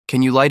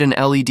Can you light an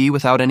LED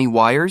without any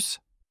wires?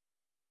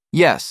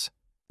 Yes,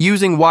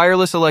 using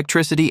wireless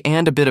electricity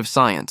and a bit of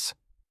science.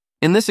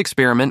 In this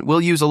experiment, we'll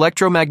use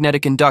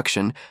electromagnetic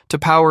induction to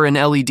power an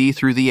LED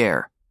through the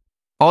air.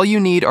 All you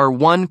need are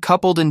one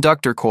coupled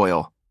inductor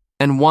coil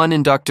and one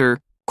inductor,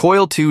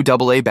 coil 2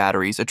 AA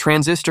batteries, a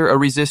transistor, a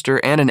resistor,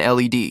 and an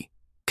LED.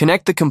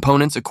 Connect the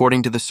components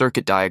according to the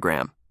circuit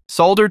diagram.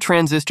 Solder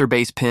transistor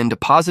base pin to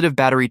positive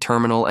battery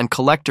terminal and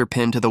collector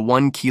pin to the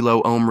 1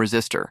 kilo ohm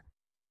resistor.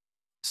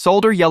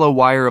 Solder yellow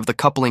wire of the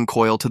coupling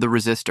coil to the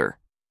resistor.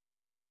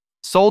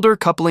 Solder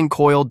coupling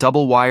coil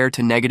double wire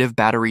to negative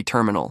battery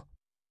terminal.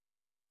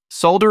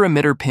 Solder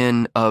emitter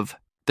pin of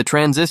the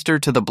transistor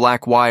to the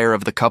black wire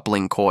of the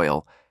coupling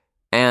coil,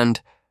 and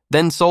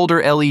then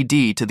solder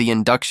LED to the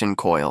induction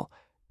coil.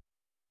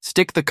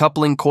 Stick the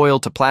coupling coil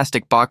to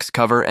plastic box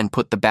cover and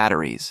put the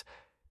batteries.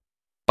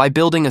 By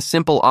building a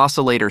simple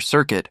oscillator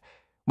circuit,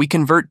 we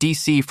convert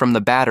DC from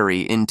the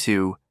battery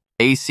into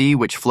AC,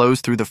 which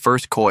flows through the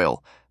first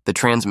coil, the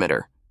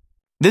transmitter.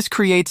 This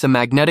creates a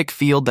magnetic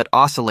field that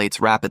oscillates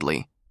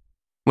rapidly.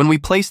 When we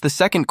place the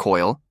second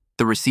coil,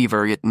 the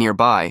receiver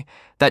nearby,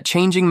 that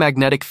changing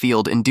magnetic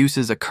field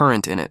induces a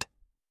current in it.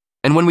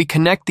 And when we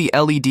connect the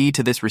LED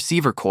to this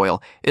receiver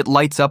coil, it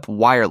lights up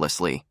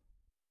wirelessly.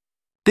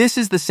 This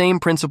is the same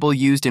principle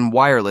used in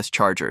wireless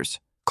chargers,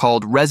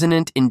 called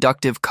resonant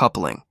inductive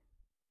coupling.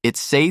 It's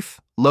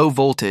safe, low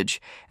voltage,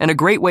 and a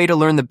great way to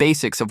learn the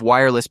basics of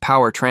wireless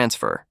power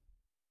transfer.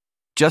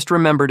 Just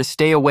remember to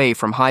stay away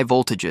from high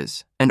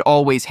voltages and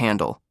always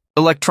handle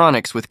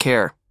electronics with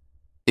care.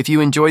 If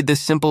you enjoyed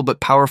this simple but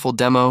powerful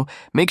demo,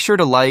 make sure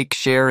to like,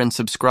 share, and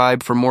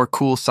subscribe for more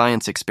cool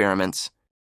science experiments.